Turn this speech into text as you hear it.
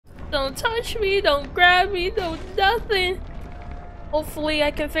Don't touch me, don't grab me, don't nothing. Hopefully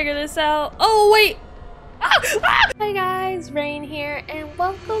I can figure this out. Oh, wait! Hi guys, Rain here, and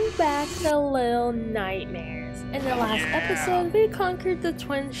welcome back to Little Nightmares. In the last episode, we conquered the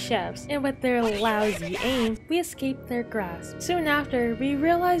twin chefs, and with their lousy aim, we escaped their grasp. Soon after, we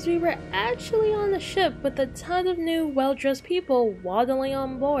realized we were actually on a ship with a ton of new, well-dressed people waddling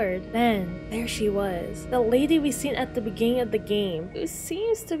on board. Then, there she was, the lady we seen at the beginning of the game, who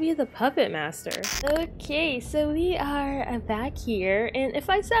seems to be the puppet master. Okay, so we are back here, and if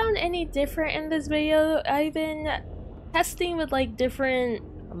I sound any different in this video, I've been testing with like different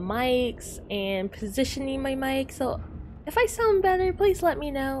mics and positioning my mic, so if I sound better, please let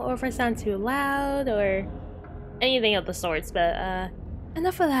me know, or if I sound too loud or anything of the sorts. But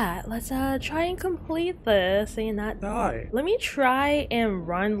enough of that. Let's try and complete this and not die. Let me try and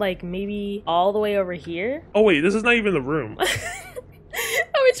run like maybe all the way over here. Oh wait, this is not even the room. I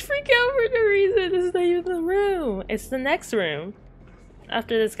was freaking out for no reason. This is not even the room. It's the next room.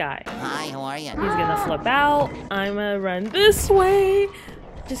 After this guy. Hi, how are you? He's gonna flip out. I'm gonna run this way.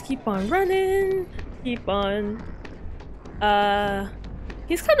 Just keep on running. Keep on.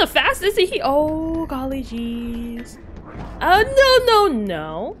 He's kind of fast, isn't he? Oh, golly jeez. No, no,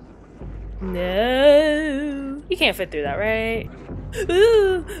 no. No. You can't fit through that, right?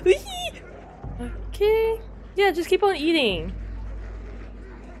 Ooh. Okay. Yeah, just keep on eating.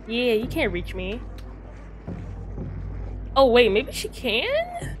 Yeah, you can't reach me. Oh wait, maybe she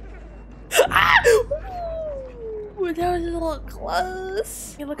can? Ah! Ooh, that was a little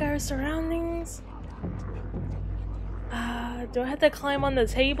close. Okay, look at her surroundings. Do I have to climb on the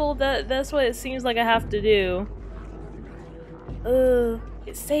table? That's what it seems like I have to do.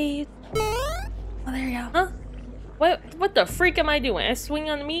 Get saved. Oh, there you go. Huh? What the freak am I doing? I swing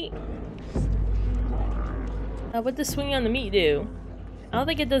on the meat? What does swing on the meat do? I don't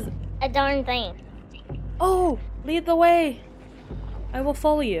think it does a darn thing. Oh! Lead the way. I will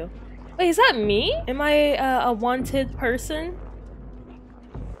follow you. Wait, is that me? Am I a wanted person?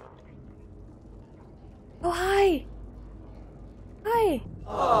 Oh, hi. Hi.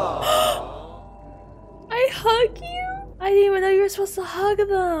 I hug you? I didn't even know you were supposed to hug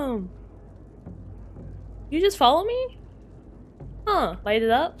them. You just follow me? Huh. Light it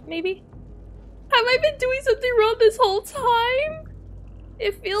up, maybe? Have I been doing something wrong this whole time?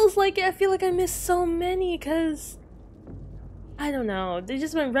 It feels like it. I feel like I missed so many because I don't know. They've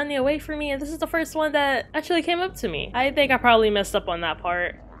just been running away from me, and this is the first one that actually came up to me. I think I probably messed up on that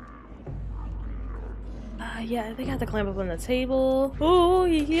part. Yeah, I think I have to climb up on the table. Oh,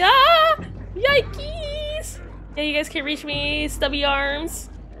 yeah! Yikes! Yeah, you guys can't reach me, stubby arms.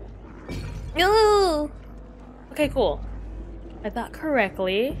 Oh! Okay, cool. I thought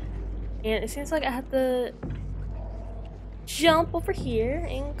correctly, and it seems like I have to jump over here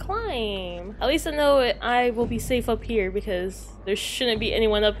and climb. At least I know I will be safe up here because there shouldn't be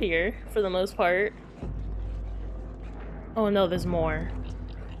anyone up here for the most part. Oh no, there's more.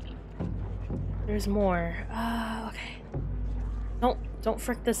 There's more. Okay. Don't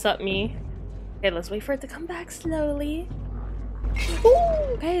frick this up me. Okay, let's wait for it to come back slowly. Ooh,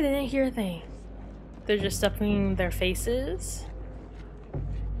 okay, they didn't hear a thing. They're just stuffing their faces.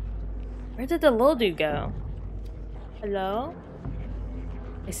 Where did the little dude go? Hello?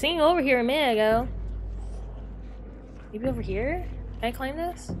 I seen you over here a minute ago. Maybe over here? Can I climb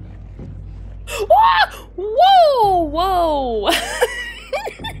this? Ah! Whoa! Whoa!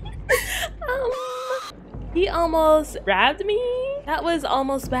 He almost grabbed me? That was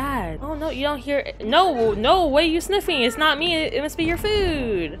almost bad. Oh no, you don't hear it. No, no, what are you sniffing? It's not me, it must be your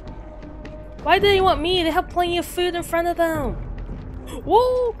food. Why do they want me? They have plenty of food in front of them.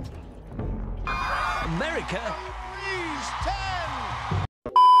 Whoa! America?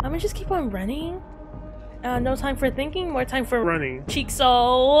 I'm gonna just keep on running. No time for thinking, more time for Running. Cheeks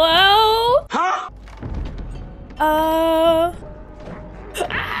so low. Huh?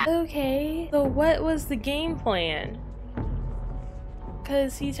 Okay, so what was the game plan?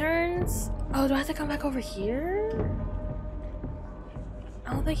 Cause he turns. Oh, do I have to come back over here?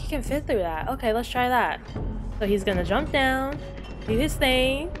 I don't think he can fit through that. Okay, let's try that. So he's gonna jump down, do his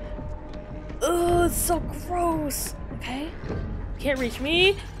thing. Ugh, it's so gross. Okay, can't reach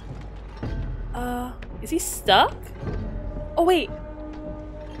me. Is he stuck? Oh wait.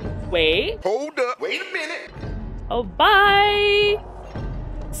 Wait. Hold up. Wait a minute. Oh, bye.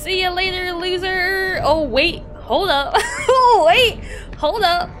 See you later, loser. Oh wait. Hold up. Oh wait. Hold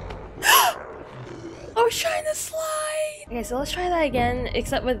up. I was trying to slide. Okay, so let's try that again,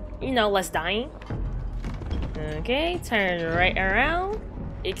 except with, you know, less dying. Okay, turn right around.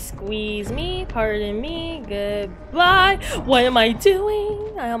 Excuse me, pardon me, goodbye. What am I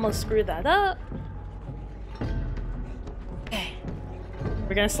doing? I almost screwed that up. Okay.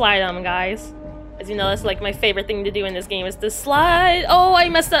 We're gonna slide on him, guys. As you know, that's like my favorite thing to do in this game is to slide. Oh, I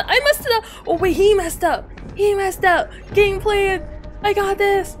messed up. I messed it up. Oh, wait, he messed up. He messed up. Game plan. I got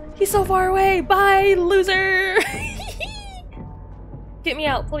this. He's so far away. Bye, loser. Get me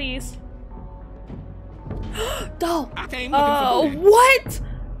out, please. Doll. Oh, what?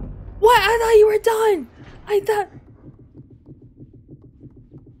 What? I thought you were done. I thought...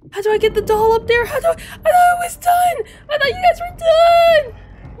 How do I get the doll up there? I thought it was done. I thought you guys were done.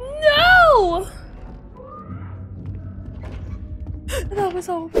 No. I thought it was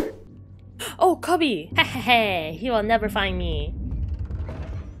over. Oh, Cubby. Hehehe. He will never find me.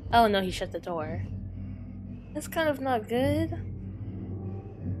 Oh no, he shut the door. That's kind of not good.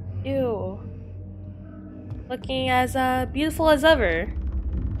 Ew. Looking as beautiful as ever.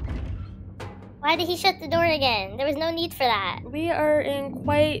 Why did he shut the door again? There was no need for that. We are in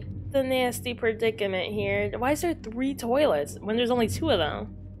quite the nasty predicament here. Why is there 3 toilets when there's only 2 of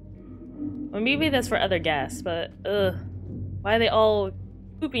them? Well, maybe that's for other guests, but ugh. Why are they all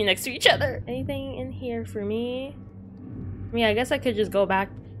pooping next to each other? Anything in here for me? I mean, I guess I could just go back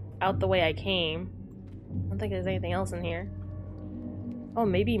out the way I came. I don't think there's anything else in here. Oh,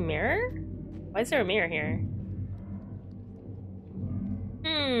 maybe mirror? Why is there a mirror here?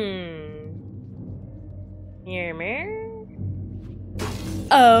 Mirror?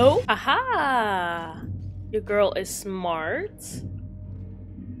 Oh! Aha! Your girl is smart.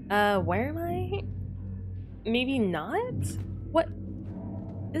 Where am I? Maybe not? What?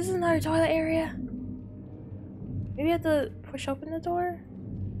 This is another toilet area? Maybe I have to push open the door?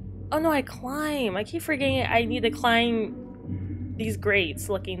 Oh no, I climb. I keep forgetting I need to climb these grates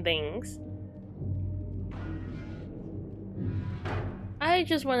looking things. I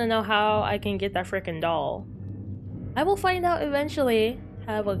just want to know how I can get that freaking doll. I will find out eventually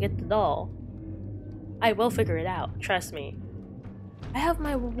how I will get the doll. I will figure it out, trust me. I have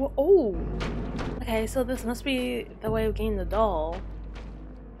my... Oh! Okay, so this must be the way of getting the doll.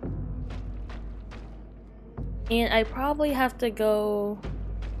 And I probably have to go...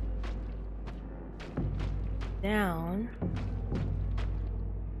 down.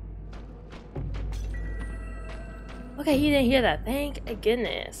 Okay, he didn't hear that. Thank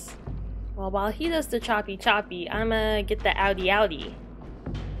goodness. Well, while he does the choppy, I'ma get the outie.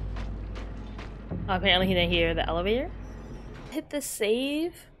 Oh, apparently he didn't hear the elevator. Hit the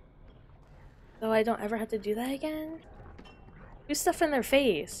save. So I don't ever have to do that again. Do stuff in their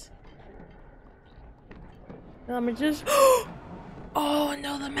face. I'm just... Oh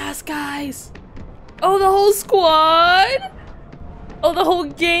no, the mask guys! Oh, the whole squad! Oh, the whole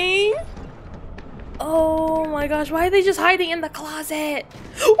gang! Oh my gosh, why are they just hiding in the closet?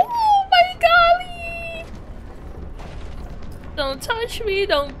 Oh my golly! Don't touch me,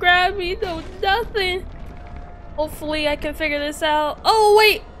 don't grab me, don't nothing. Hopefully I can figure this out. Oh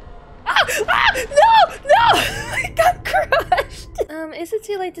wait! No! I got crushed! Is it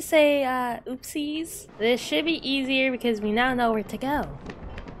too late to say, oopsies? This should be easier because we now know where to go.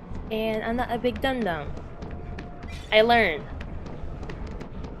 And I'm not a big dum-dum. I learned.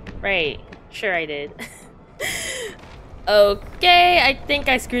 Right. Sure I did. Okay, I think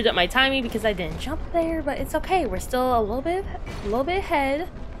I screwed up my timing because I didn't jump there, but it's okay. We're still a little bit ahead.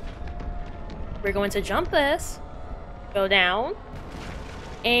 We're going to jump this, go down,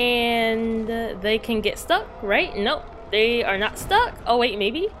 and they can get stuck, right? Nope, they are not stuck. Oh wait,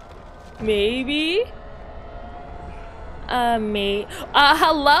 maybe?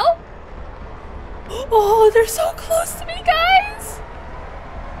 Hello? Oh, they're so close to me, guys!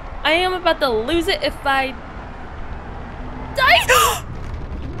 I am about to lose it if I die.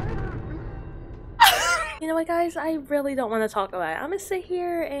 You know what, guys? I really don't want to talk about it. I'm gonna sit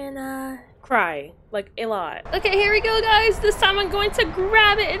here and cry like a lot. Okay, here we go, guys. This time I'm going to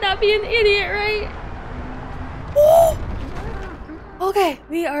grab it and not be an idiot, right? Oh! Okay,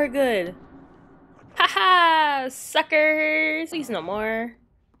 we are good. Haha, suckers! Please no more.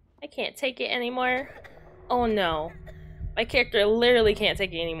 I can't take it anymore. Oh no. My character literally can't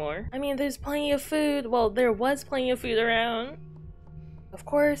take it anymore. I mean, there's plenty of food. Well, there was plenty of food around. Of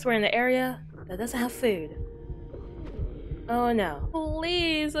course, we're in the area that doesn't have food. Oh no.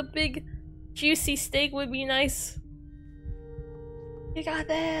 Please, a big juicy steak would be nice. You got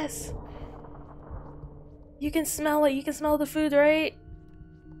this. You can smell it. You can smell the food, right?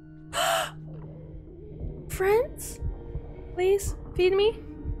 Friends? Please, feed me.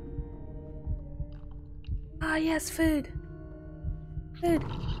 Ah, yes, food. Food.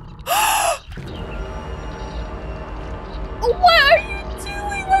 What are you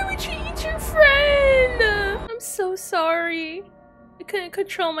doing? so sorry. I couldn't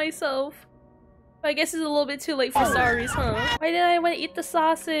control myself. But I guess it's a little bit too late for sorries, huh? Why did I want to eat the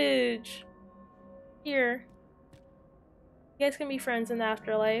sausage? Here. You guys can be friends in the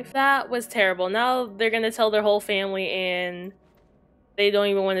afterlife. That was terrible. Now they're gonna tell their whole family and they don't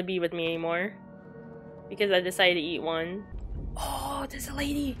even want to be with me anymore. Because I decided to eat one. Oh, there's a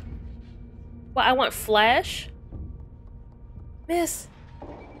lady. What, I want flesh? Miss.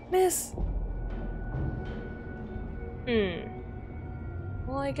 Miss.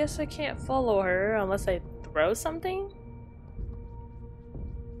 Well, I guess I can't follow her unless I throw something?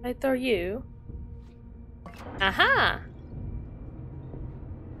 I throw you. Aha!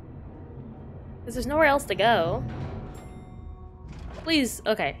 Because there's nowhere else to go. Please,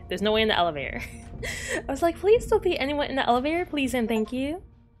 okay, there's no way in the elevator. I was like, please don't be anyone in the elevator, please and thank you.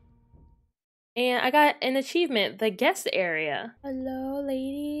 And I got an achievement, the guest area. Hello,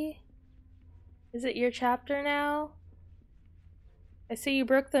 lady. Is it your chapter now? I see you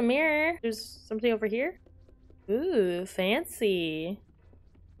broke the mirror. There's something over here. Ooh, fancy.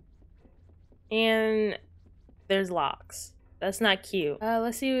 And there's locks. That's not cute.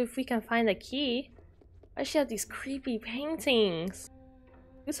 Let's see if we can find a key. Why does she have these creepy paintings?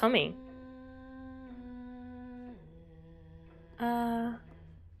 Who's humming?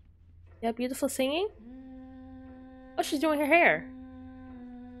 Yeah, beautiful singing? Oh, she's doing her hair.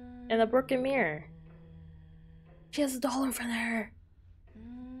 And a broken mirror. She has a doll in front of her.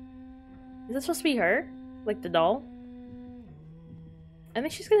 Is this supposed to be her? Like the doll? I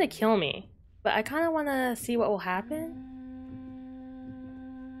think she's gonna kill me. But I kind of want to see what will happen.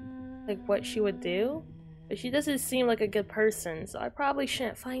 Like what she would do. But she doesn't seem like a good person, so I probably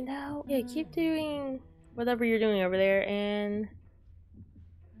shouldn't find out. Yeah, keep doing whatever you're doing over there. And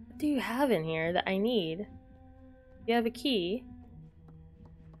what do you have in here that I need? You have a key.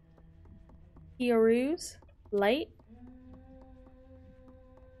 Key-a-roos? Light?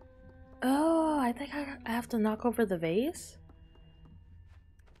 Oh, I think I have to knock over the vase?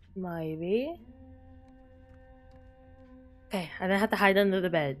 Maybe. Okay, I don't have to hide under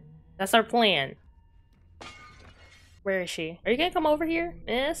the bed. That's our plan. Where is she? Are you gonna come over here?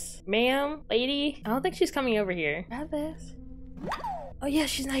 Miss? Ma'am? Lady? I don't think she's coming over here. Grab this. Oh yeah,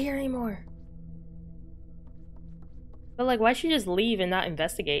 she's not here anymore. But like, why'd she just leave and not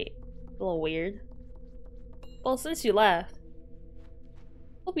investigate? A little weird. Well, since you left.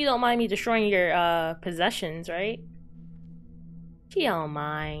 Hope you don't mind me destroying your possessions, right? She don't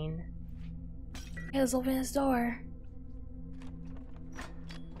mind. Okay, let's open this door.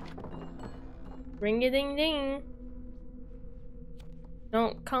 Ring-a-ding-ding.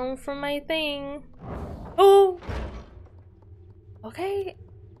 Don't come from my thing. Oh! Okay.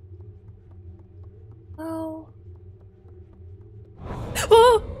 Oh.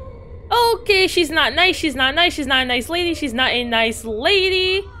 Oh! Okay, she's not nice, she's not nice, she's not a nice lady, she's not a nice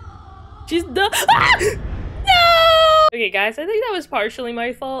lady. She's the- Ah! No! Okay guys, I think that was partially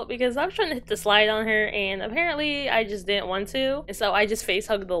my fault because I was trying to hit the slide on her and apparently I just didn't want to. And so I just face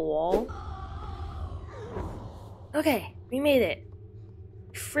hugged the wall. Okay, we made it.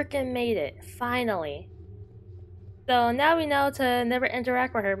 Freaking made it, finally. So now we know to never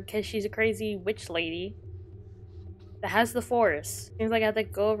interact with her because she's a crazy witch lady that has the force. Seems like I have to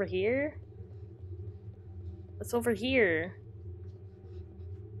go over here. What's over here?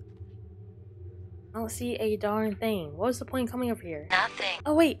 I don't see a darn thing. What was the point coming over here? Nothing.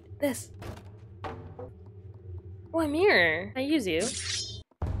 Oh wait, this. Oh, a mirror. Can I use you?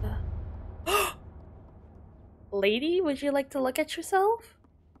 Lady, would you like to look at yourself?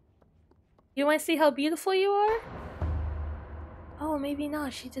 You want to see how beautiful you are? Oh, maybe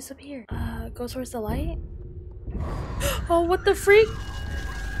not. She disappeared. Go towards the light? Oh, what the freak?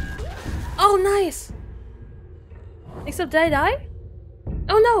 Oh, nice! Except, did I die?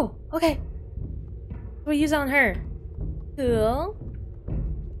 Oh, no! Okay. We'll use it on her. Cool.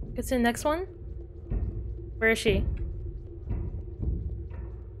 Get to the next one. Where is she?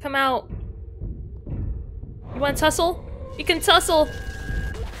 Come out. You want to tussle? We can tussle!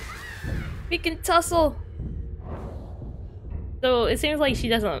 We can tussle! So it seems like she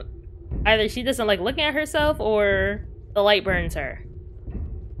doesn't... Either she doesn't like looking at herself or the light burns her.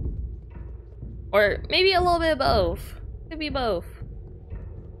 Or maybe a little bit of both. Could be both.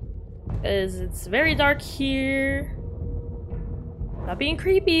 Because it's very dark here. Not being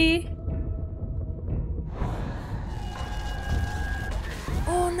creepy.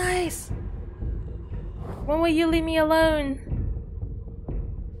 Oh, nice! When will you leave me alone?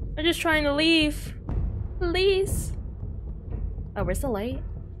 I'm just trying to leave. Please. Oh, where's the light?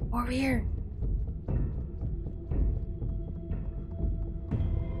 Over here.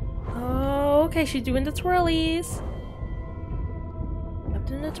 Okay, she's doing the twirlies. Up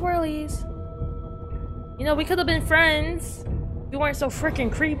doing the twirlies. You know, we could have been friends. You weren't so freaking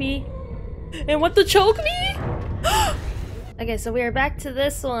creepy. And what, to choke me? Okay, so we are back to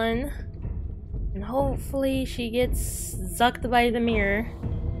this one. And hopefully she gets sucked by the mirror.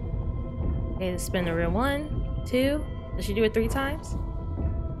 Okay, spin the room. 1, 2. Does she do it 3 times?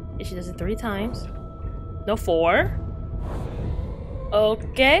 Yeah, she does it 3 times. No, 4.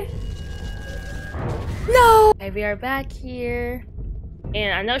 Okay. No! Okay, we are back here.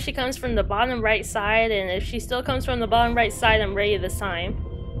 And I know she comes from the bottom right side, and if she still comes from the bottom right side, I'm ready this time.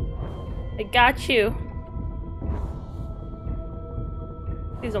 I got you.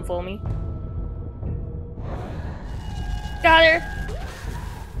 Please don't fool me. Got her!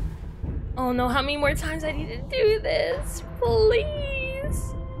 Oh no, how many more times I need to do this?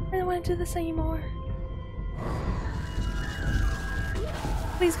 Please! I don't want to do this anymore.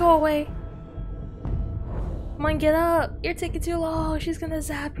 Please go away. Come on, get up. You're taking too long. She's gonna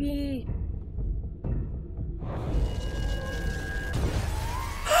zap me.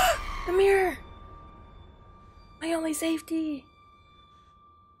 The mirror! My only safety.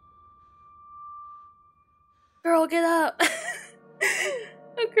 Girl, get up.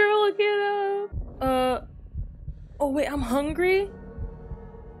 Girl, get up. Oh wait, I'm hungry?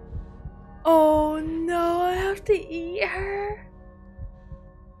 Oh no, I have to eat her.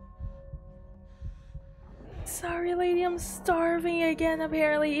 Sorry, lady, I'm starving again,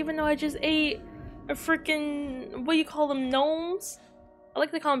 apparently, even though I just ate a freaking, what do you call them, gnomes? I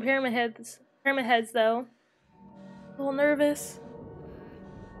like to call them pyramid heads. Pyramid heads, though. A little nervous.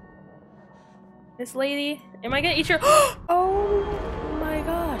 This lady, am I gonna eat your— oh my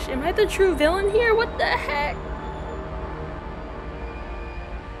gosh, am I the true villain here? What the heck?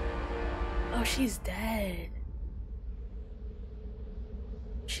 Oh, she's dead.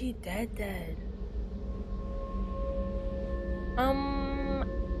 She dead.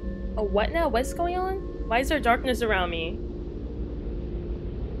 Oh, what now? What's going on? Why is there darkness around me?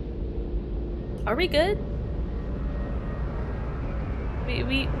 Are we good?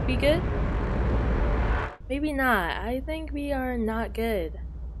 We good? Maybe not. I think we are not good.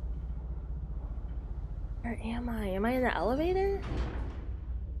 Where am I? Am I in the elevator?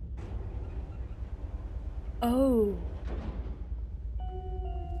 Oh.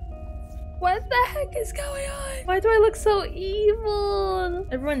 What the heck is going on? Why do I look so evil?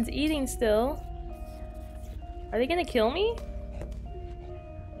 Everyone's eating still. Are they gonna kill me?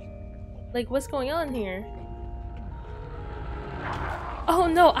 Like, what's going on here? Oh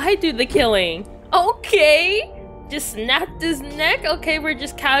no, I do the killing. Okay. Just snapped his neck. Okay, we're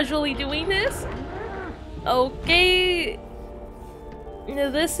just casually doing this. Okay.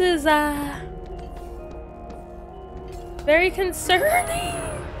 Now this is very concerning.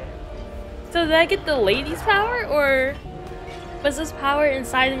 So did I get the lady's power, or was this power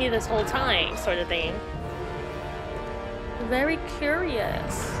inside of me this whole time, sort of thing? Very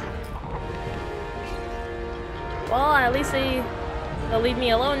curious. Well, at least they'll leave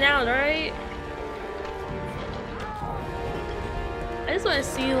me alone now, right? I just want to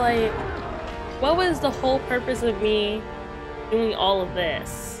see, like, what was the whole purpose of me doing all of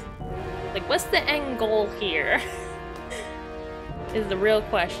this? Like, what's the end goal here? Is the real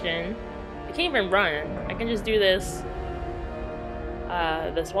question. I can't even run. I can just do this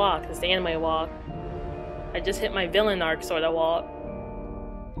this walk, this anime walk. I just hit my villain arc sort of walk.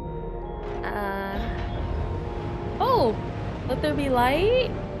 Oh, let there be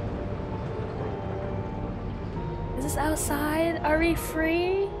light? Is this outside? Are we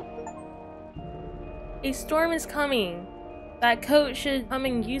free? A storm is coming. That coat should come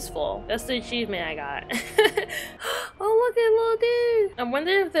in useful. That's the achievement I got. Oh, look at little dude. I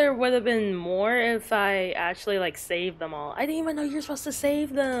wonder if there would have been more if I actually like saved them all. I didn't even know you're supposed to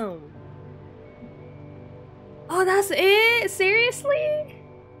save them. Oh, that's it? Seriously?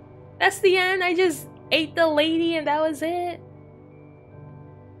 That's the end? I just ate the lady and that was it?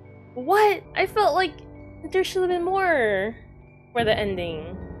 What? I felt like there should have been more for the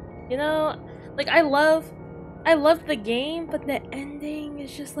ending. You know? Like, I loved the game, but the ending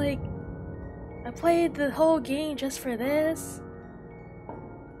is just like, I played the whole game just for this.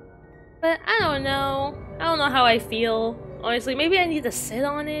 But I don't know. I don't know how I feel. Honestly, maybe I need to sit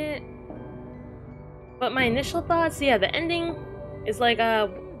on it. But my initial thoughts, yeah, the ending is like,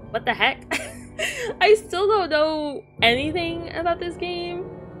 what the heck? I still don't know anything about this game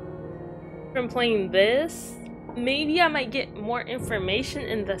from playing this. Maybe I might get more information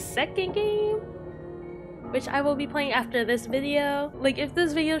in the second game, which I will be playing after this video. Like, if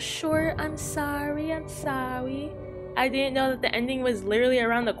this video's short, I'm sorry. I didn't know that the ending was literally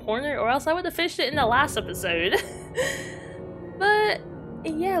around the corner, or else I would have fished it in the last episode. But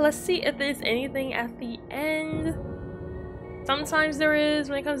yeah, let's see if there's anything at the end. Sometimes there is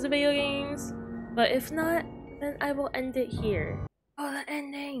when it comes to video games, but if not, then I will end it here. Oh, the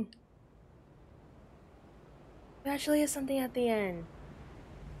ending! There actually is something at the end.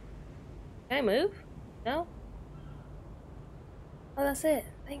 Can I move? No? Oh, that's it.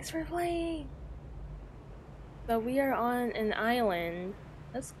 Thanks for playing! So we are on an island.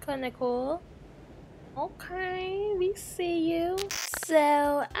 That's kinda cool. Okay, we see you. So,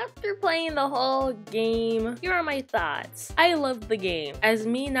 after playing the whole game, here are my thoughts. I loved the game. As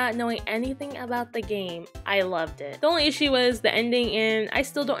me not knowing anything about the game, I loved it. The only issue was the ending, and I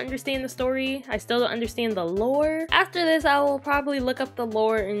still don't understand the story. I still don't understand the lore. After this, I will probably look up the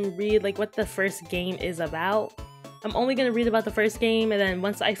lore and read like what the first game is about. I'm only gonna read about the first game, and then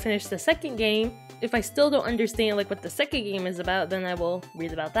once I finish the second game, if I still don't understand like what the second game is about, then I will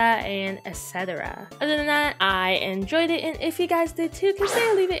read about that and etc. Other than that, I enjoyed it, and if you guys did too,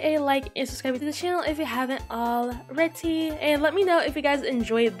 consider leaving a like and subscribing to the channel if you haven't already. And let me know if you guys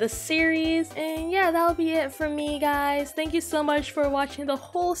enjoyed the series. And yeah, that'll be it from me, guys. Thank you so much for watching the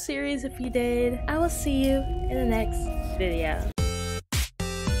whole series if you did. I will see you in the next video.